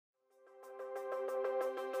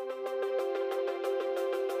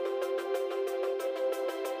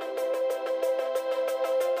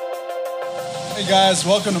Hey guys,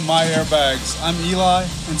 welcome to MyAirbags. I'm Eli,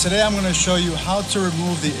 and today I'm going to show you how to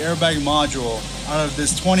remove the airbag module out of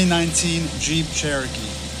this 2019 Jeep Cherokee.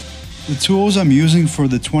 The tools I'm using for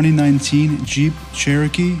the 2019 Jeep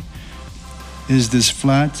Cherokee is this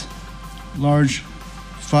large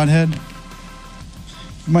flathead.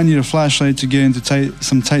 You might need a flashlight to get into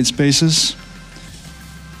some tight spaces.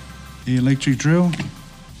 The electric drill.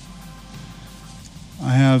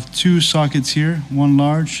 I have two sockets here, one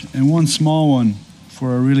large and one small one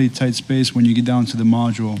for a really tight space when you get down to the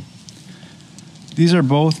module. These are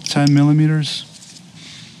both 10 millimeters.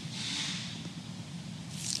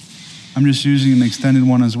 I'm just using an extended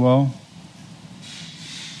one as well.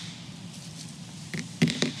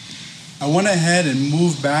 I went ahead and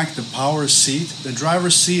moved back the power seat. The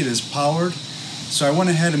driver's seat is powered, so I went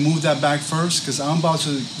ahead and moved that back first because I'm about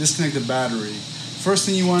to disconnect the battery. First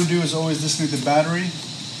thing you want to do is always disconnect the battery,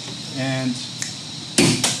 and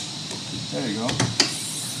there you go.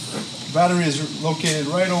 The battery is located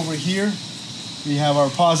right over here. We have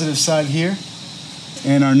our positive side here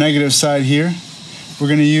and our negative side here. We're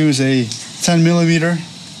going to use a 10 millimeter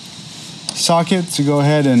socket to go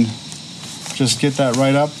ahead and just get that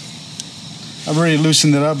right up. I've already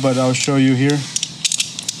loosened it up, but I'll show you here.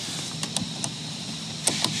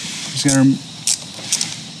 Just going to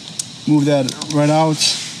move that right out,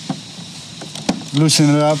 loosen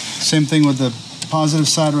it up. Same thing with the positive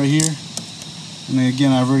side right here. And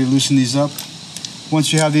again, I've already loosened these up.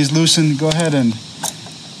 Once you have these loosened, go ahead and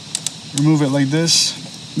remove it like this.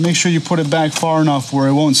 Make sure you put it back far enough where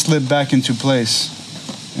it won't slip back into place.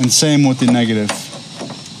 And same with the negative.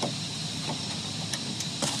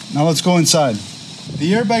 Now let's go inside.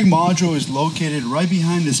 The airbag module is located right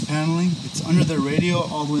behind this paneling. It's under the radio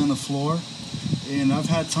all the way on the floor. And I've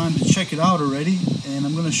had time to check it out already, and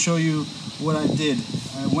I'm going to show you what I did.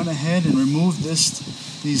 I went ahead and removed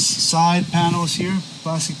these side panels here,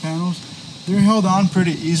 plastic panels. They're held on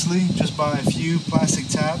pretty easily just by a few plastic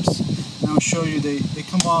tabs, and I'll show you they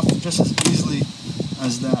come off just as easily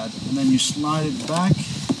as that. And then you slide it back,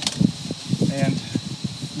 and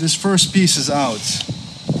this first piece is out.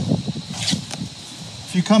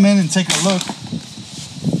 If you come in and take a look,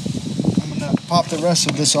 I'm going to pop the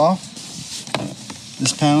rest of this off.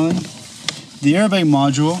 This paneling. The airbag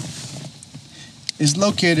module is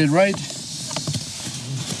located right,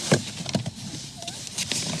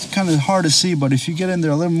 it's kind of hard to see, but if you get in there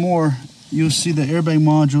a little more, you'll see the airbag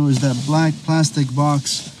module is that black plastic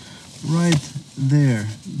box right there.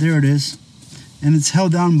 There it is. And it's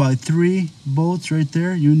held down by 3 bolts right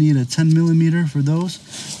there. You need a 10 millimeter for those.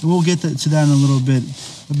 And we'll get to that in a little bit.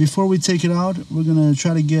 But before we take it out, we're gonna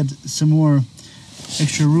try to get some more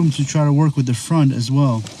extra room to try to work with the front as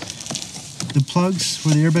well. The plugs for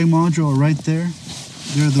the airbag module are right there.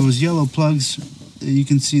 There are those yellow plugs that you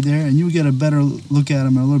can see there, and you'll get a better look at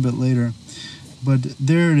them a little bit later. But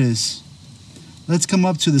there it is. Let's come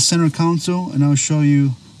up to the center console and I'll show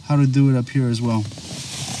you how to do it up here as well.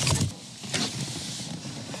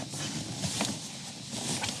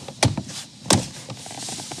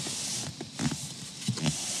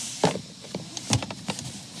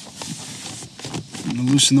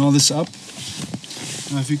 Loosen all this up.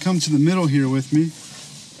 Now if you come to the middle here with me,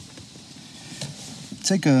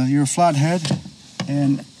 take your flathead,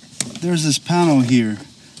 and there's this panel here.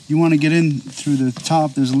 You want to get in through the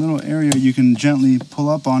top. There's a little area you can gently pull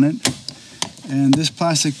up on it, and this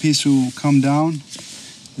plastic piece will come down.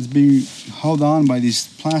 It's being held on by these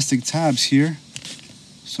plastic tabs here,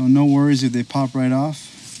 so no worries if they pop right off.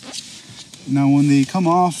 Now when they come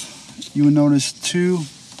off, you will notice 2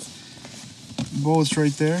 bolts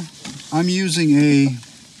right there. I'm using a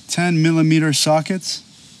 10 millimeter socket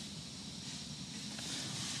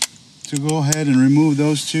to go ahead and remove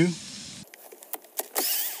those 2.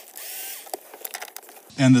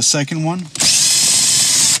 And the second one.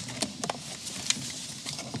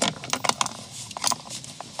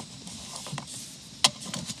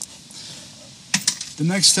 The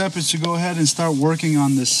next step is to go ahead and start working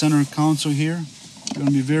on the center console here. You're going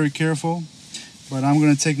to be very careful. But I'm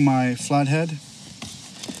going to take my flathead,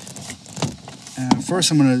 and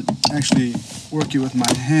first I'm going to actually work it with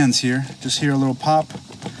my hands here. Just hear a little pop.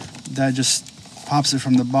 That just pops it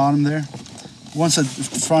from the bottom there. Once the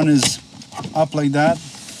front is up like that,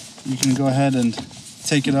 you can go ahead and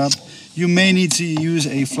take it up. You may need to use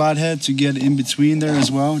a flathead to get in between there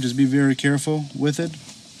as well. Just be very careful with it.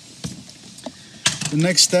 The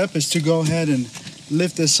next step is to go ahead and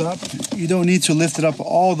lift this up. You don't need to lift it up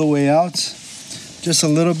all the way out. Just a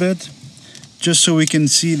little bit, just so we can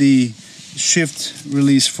see the shift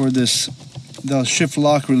release for this, the shift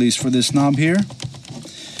lock release for this knob here.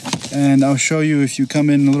 And I'll show you if you come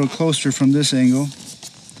in a little closer from this angle.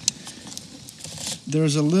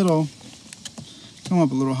 There's a little, come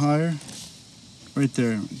up a little higher, right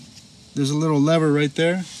there. There's a little lever right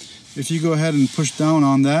there. If you go ahead and push down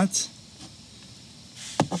on that,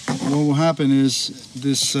 what will happen is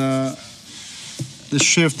this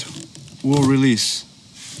shift will release.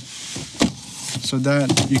 So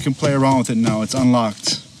that you can play around with it now, it's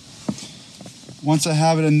unlocked. Once I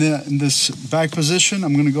have it in this back position,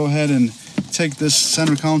 I'm gonna go ahead and take this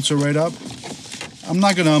center console right up. I'm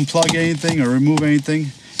not gonna unplug anything or remove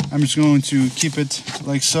anything. I'm just going to keep it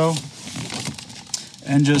like so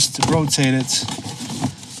and just rotate it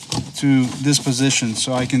to this position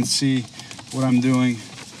so I can see what I'm doing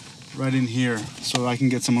right in here. So I can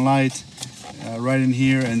get some light right in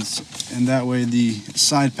here, and that way the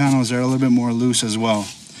side panels are a little bit more loose as well.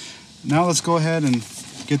 Now let's go ahead and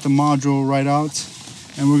get the module right out,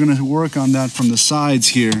 and we're going to work on that from the sides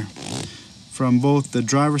here, from both the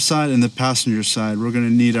driver's side and the passenger side. We're going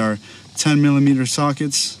to need our 10mm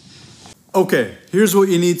sockets. Okay, here's what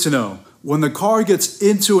you need to know. When the car gets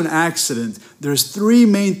into an accident, there's three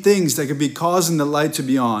main things that could be causing the light to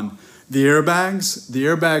be on: the airbags, the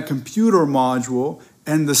airbag computer module,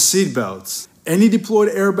 and the seat belts. Any deployed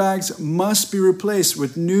airbags must be replaced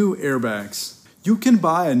with new airbags. You can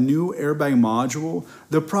buy a new airbag module.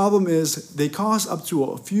 The problem is they cost up to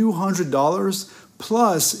a few $100s,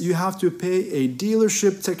 plus you have to pay a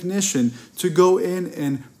dealership technician to go in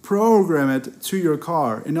and program it to your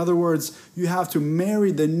car. In other words, you have to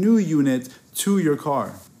marry the new unit to your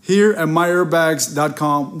car. Here at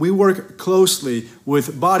MyAirbags.com, we work closely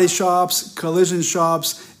with body shops, collision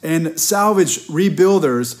shops, and salvage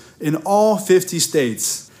rebuilders in all 50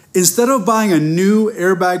 states. Instead of buying a new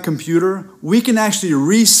airbag computer, we can actually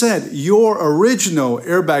reset your original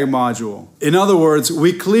airbag module. In other words,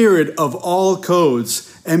 we clear it of all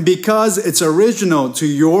codes. And because it's original to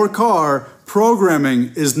your car,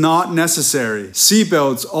 programming is not necessary.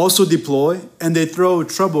 Seatbelts also deploy, and they throw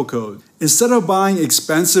trouble code. Instead of buying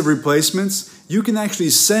expensive replacements, you can actually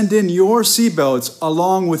send in your seatbelts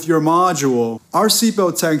along with your module. Our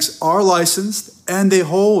seatbelt tanks are licensed and they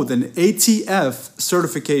hold an ATF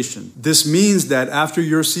certification. This means that after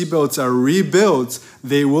your seatbelts are rebuilt,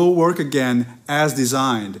 they will work again as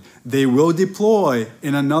designed. They will deploy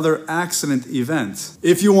in another accident event.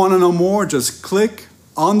 If you want to know more, just click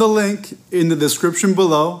on the link in the description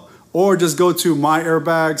below, or just go to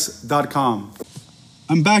MyAirbags.com.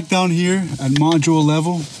 I'm back down here at module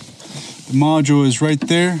level. The module is right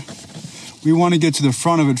there. We want to get to the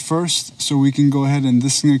front of it first, so we can go ahead and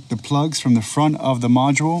disconnect the plugs from the front of the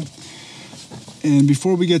module. And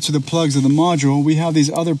before we get to the plugs of the module, we have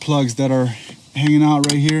these other plugs that are hanging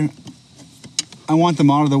out right here. I want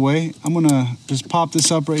them out of the way. I'm gonna just pop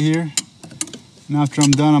this up right here. And after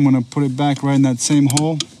I'm done, I'm gonna put it back right in that same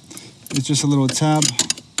hole. It's just a little tab.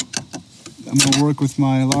 I'm gonna work with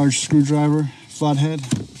my large screwdriver, flathead.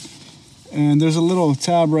 And there's a little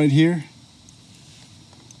tab right here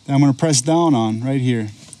that I'm gonna press down on right here.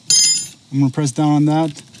 I'm gonna press down on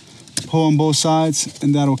that, pull on both sides,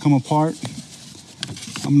 and that'll come apart.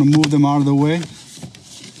 I'm gonna move them out of the way.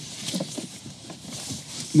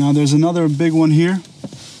 Now there's another big one here.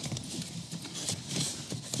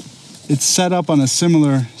 It's set up on a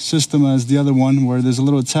similar system as the other one, where there's a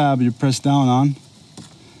little tab you press down on,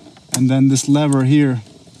 and then this lever here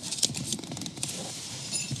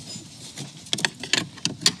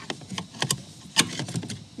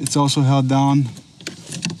it's also held down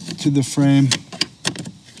to the frame.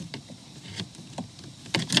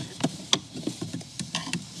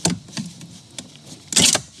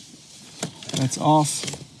 That's off.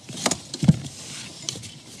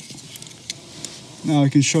 Now I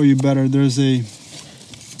can show you better. There's a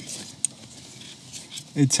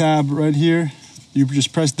tab right here. You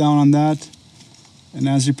just press down on that, and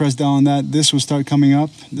as you press down on that, this will start coming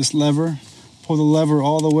up, this lever. Pull the lever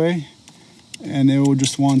all the way, and it will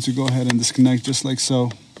just want to go ahead and disconnect just like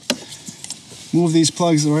so. Move these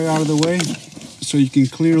plugs right out of the way so you can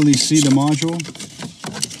clearly see the module.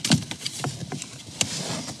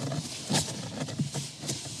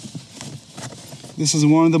 This is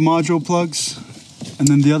one of the module plugs, and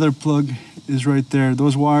then the other plug is right there.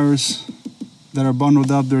 Those wires that are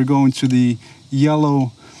bundled up, they're going to the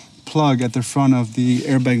yellow plug at the front of the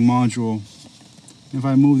airbag module. If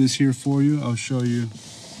I move this here for you, I'll show you.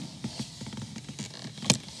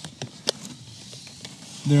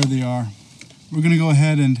 There they are. We're going to go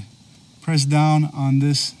ahead and press down on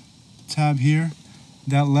this tab here.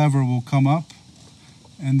 That lever will come up,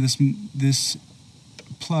 and this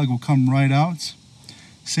plug will come right out.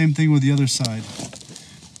 Same thing with the other side.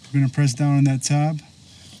 We're going to press down on that tab,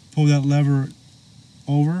 pull that lever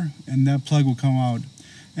over and that plug will come out.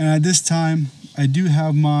 And at this time I do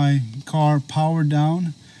have my car powered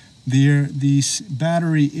down. The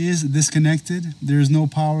battery is disconnected. There's no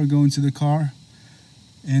power going to the car,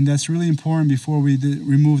 and that's really important before we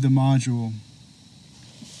remove the module.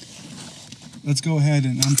 Let's go ahead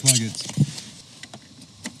and unplug it.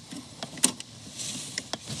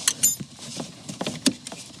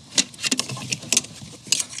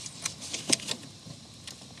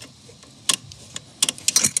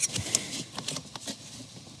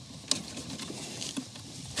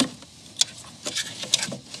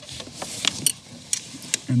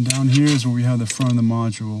 And down here is where we have the front of the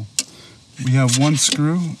module. We have one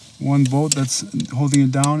screw, one bolt that's holding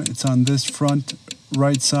it down. It's on this front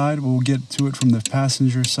right side. We'll get to it from the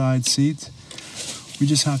passenger side seat. We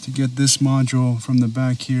just have to get this module from the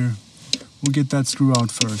back here. We'll get that screw out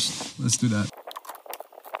first. Let's do that.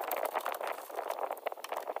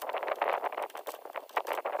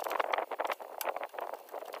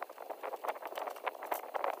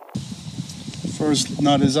 First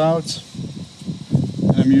nut is out.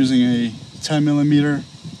 I'm using a 10mm.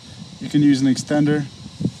 You can use an extender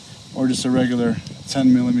or just a regular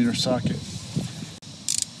 10mm socket.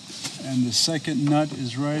 And the second nut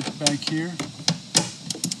is right back here.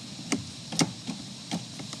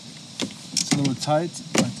 It's a little tight,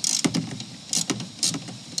 but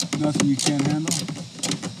nothing you can't handle.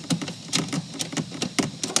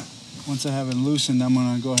 Once I have it loosened, I'm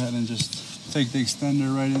going to go ahead and just take the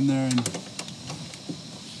extender right in there and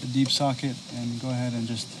the deep socket and go ahead and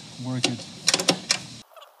just work it.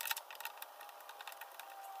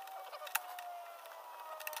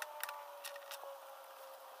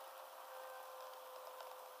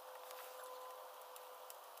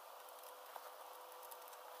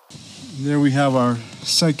 There we have our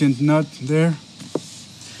second nut there.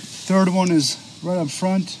 Third one is right up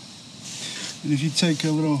front. And if you take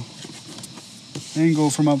a little angle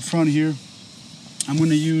from up front here, I'm going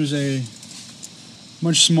to use a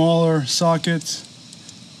much smaller socket,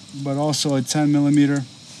 but also a 10mm.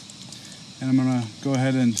 And I'm going to go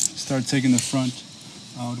ahead and start taking the front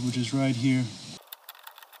out, which is right here.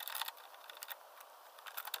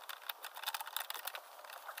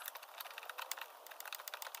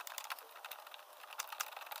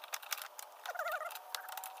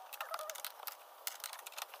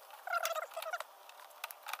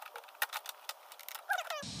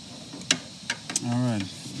 Alright,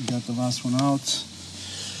 we got the last one out.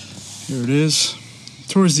 Here it is.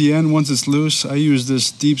 Towards the end, once it's loose, I use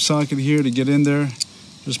this deep socket here to get in there.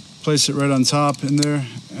 Just place it right on top in there,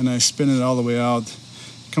 and I spin it all the way out.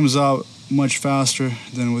 It comes out much faster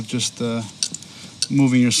than with just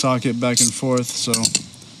moving your socket back and forth. So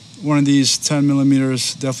one of these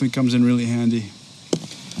 10mm definitely comes in really handy.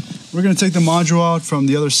 We're going to take the module out from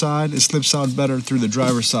the other side. It slips out better through the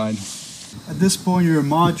driver's side. At this point, your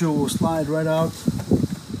module will slide right out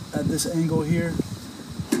at this angle here.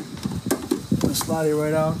 Slide it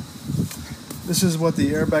right out. This is what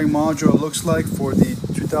the airbag module looks like for the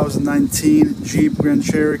 2019 Jeep Grand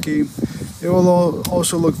Cherokee. It will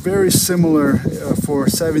also look very similar for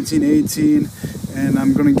 17, 18, and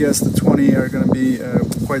I'm going to guess the 20 are going to be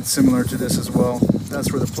quite similar to this as well.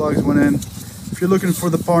 That's where the plugs went in. If you're looking for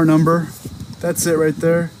the part number, that's it right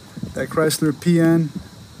there. That Chrysler PN.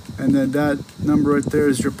 And then that number right there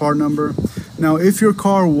is your part number. Now, if your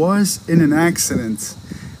car was in an accident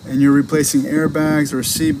and you're replacing airbags or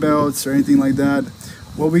seat belts or anything like that,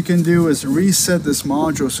 what we can do is reset this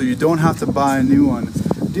module so you don't have to buy a new one.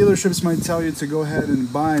 Dealerships might tell you to go ahead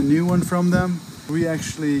and buy a new one from them. We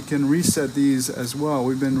actually can reset these as well.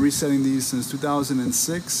 We've been resetting these since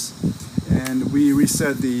 2006, and we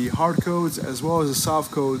reset the hard codes as well as the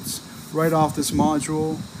soft codes right off this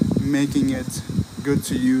module, making it good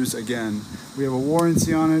to use again. We have a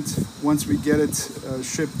warranty on it. Once we get it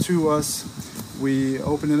shipped to us, we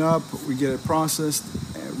open it up, we get it processed,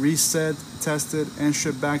 reset, tested, and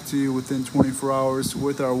shipped back to you within 24 hours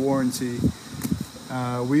with our warranty.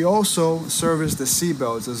 We also service the seat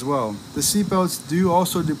belts as well. The seat belts do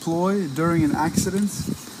also deploy during an accident.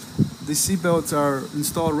 The seat belts are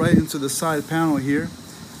installed right into the side panel here,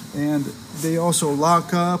 and they also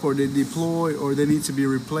lock up, or they deploy, or they need to be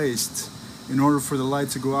replaced. In order for the light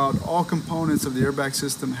to go out, all components of the airbag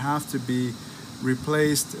system have to be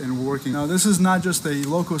replaced and working. Now, this is not just a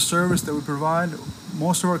local service that we provide.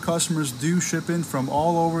 Most of our customers do ship in from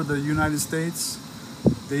all over the United States.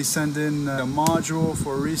 They send in a module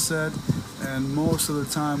for reset, and most of the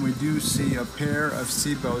time we do see a pair of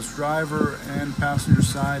seatbelts, driver and passenger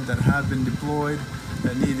side, that have been deployed,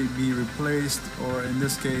 that need to be replaced, or in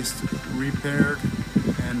this case repaired.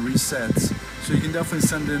 and resets. So you can definitely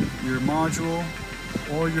send in your module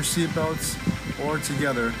or your seat belts or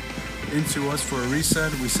together into us for a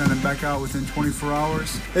reset. We send them back out within 24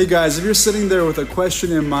 hours. Hey guys, if you're sitting there with a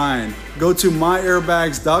question in mind, go to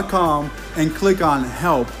MyAirbags.com and click on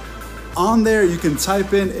help. On there you can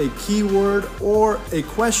type in a keyword or a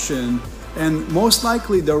question, and most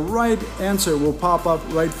likely the right answer will pop up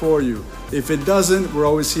right for you. If it doesn't, we're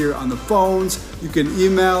always here on the phones. You can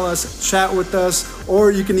email us, chat with us,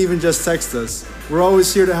 or you can even just text us. We're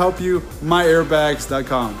always here to help you.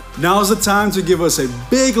 MyAirbags.com. Now's the time to give us a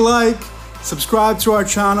big like, subscribe to our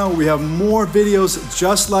channel. We have more videos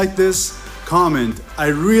just like this. Comment. I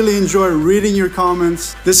really enjoy reading your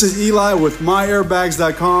comments. This is Eli with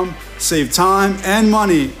MyAirbags.com. Save time and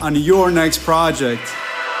money on your next project.